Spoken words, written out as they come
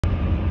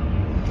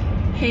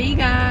Hey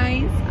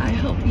guys, I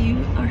hope you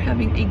are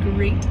having a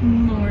great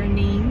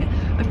morning.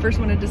 I first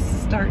wanted to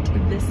start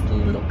this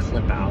little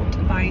clip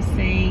out by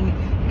saying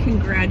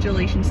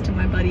congratulations to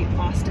my buddy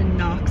Austin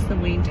Knox, the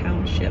Wayne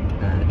Township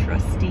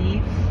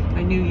trustee.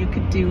 I knew you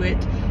could do it.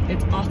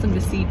 It's awesome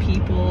to see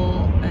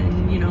people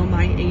and, you know,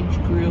 my age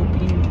group,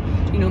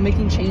 you know,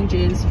 making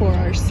changes for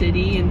our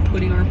city and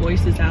putting our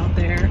voices out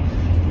there.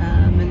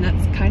 And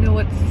that's kind of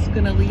what's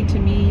gonna lead to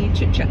me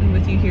chit-chatting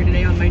with you here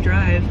today on my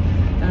drive.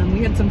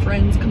 We had some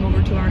friends come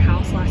over to our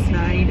house last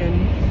night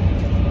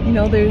and, you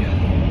know, they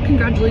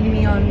congratulated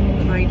me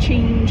on my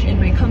change in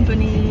my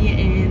company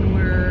and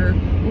were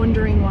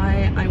wondering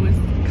why I was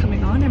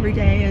coming on every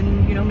day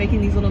and, you know,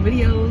 making these little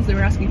videos. They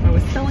were asking if I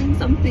was selling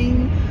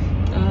something,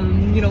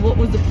 you know, what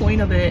was the point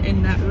of it?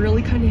 And that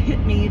really kind of hit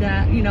me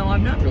that, you know,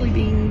 I'm not really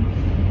being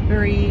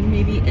very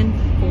maybe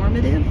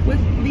informative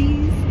with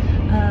these.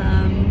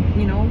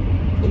 You know,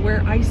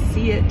 where I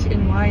see it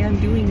and why I'm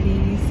doing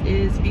these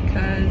is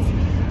because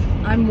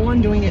I'm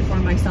one, doing it for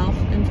myself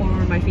and for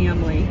my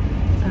family.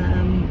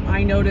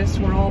 I noticed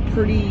we're all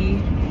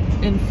pretty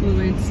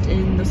influenced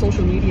in the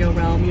social media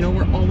realm. You know,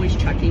 we're always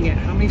checking it.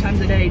 How many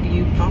times a day do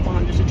you pop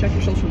on just to check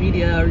your social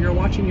media, or you're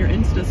watching your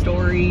Insta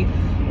story,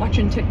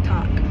 watching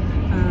TikTok?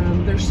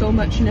 There's so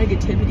much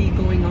negativity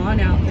going on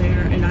out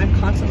there, and I'm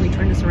constantly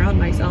trying to surround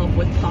myself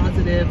with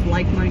positive,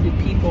 like-minded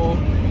people.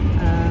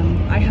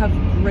 I have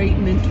great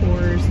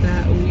mentors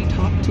that we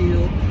talk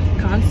to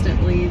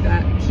constantly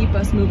that keep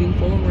us moving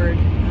forward.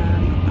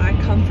 I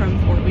come from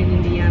Fort Wayne,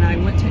 Indiana. I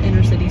went to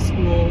inner city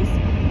schools,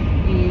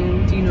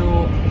 and, you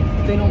know,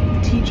 they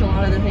don't teach a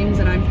lot of the things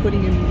that I'm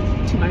putting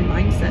into my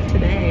mindset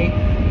today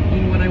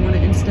and what I want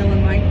to instill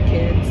in my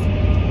kids.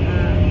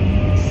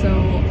 So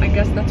I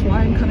guess that's why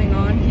I'm coming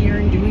on here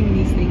and doing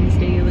these things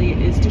daily,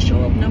 is to show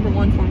up, number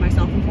one, for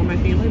myself and for my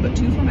family, but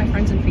two, for my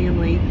friends and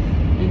family,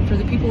 and for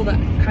the people that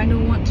kind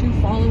of want to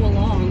follow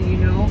along. You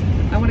know,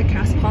 I want to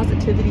cast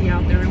positivity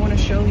out there. I want to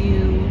show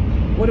you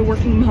what a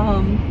working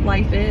mom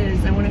life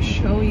is. I want to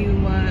show you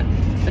what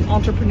an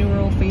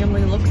entrepreneurial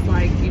family looks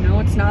like. You know,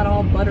 it's not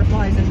all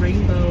butterflies and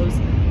rainbows,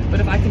 but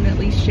if I can at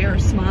least share a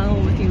smile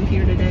with you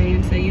here today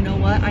and say, you know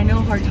what, I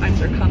know hard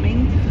times are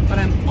coming, but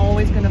I'm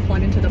always going to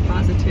plug into the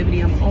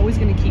positivity. I'm always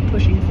going to keep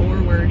pushing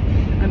forward.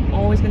 I'm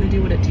always going to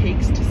do what it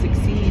takes to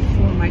succeed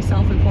for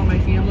myself and for my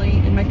family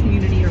and my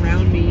community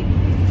around me.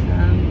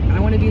 I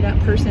want to be that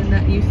person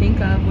that you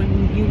think of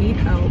when you need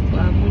help,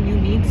 when you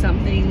need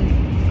something.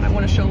 I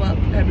want to show up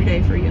every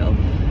day for you.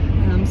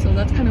 So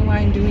that's kind of why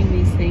I'm doing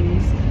these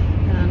things.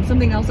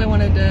 Something else I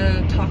wanted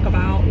to talk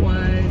about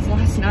was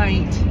last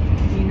night.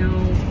 You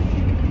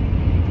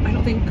know, I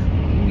don't think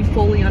we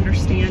fully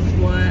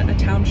understand what a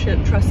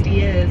township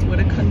trustee is, what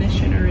a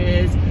commissioner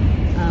is,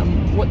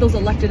 what those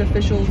elected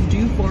officials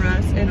do for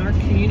us in our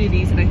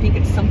communities, and I think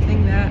it's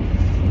something that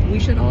we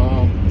should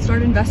all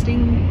start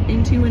investing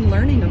into and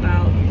learning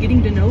about,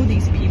 getting to know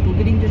these people,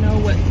 getting to know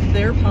what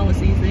their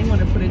policies they want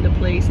to put into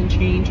place and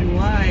change and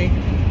why.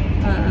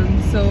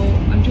 So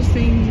I'm just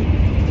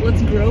saying,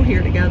 let's grow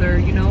here together,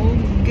 you know,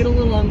 get a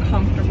little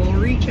uncomfortable,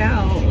 reach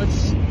out,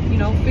 let's, you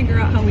know, figure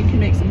out how we can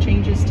make some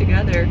changes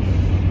together.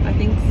 I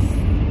think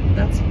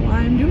that's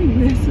why I'm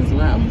doing this as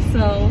well.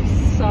 So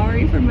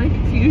sorry for my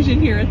confusion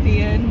here at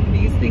the end.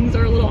 These things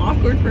are a little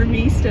awkward for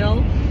me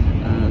still,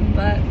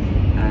 but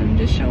I'm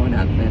just showing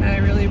up, and I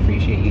really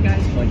appreciate you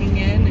guys plugging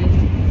in,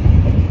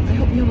 and I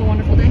hope you have a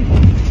wonderful day.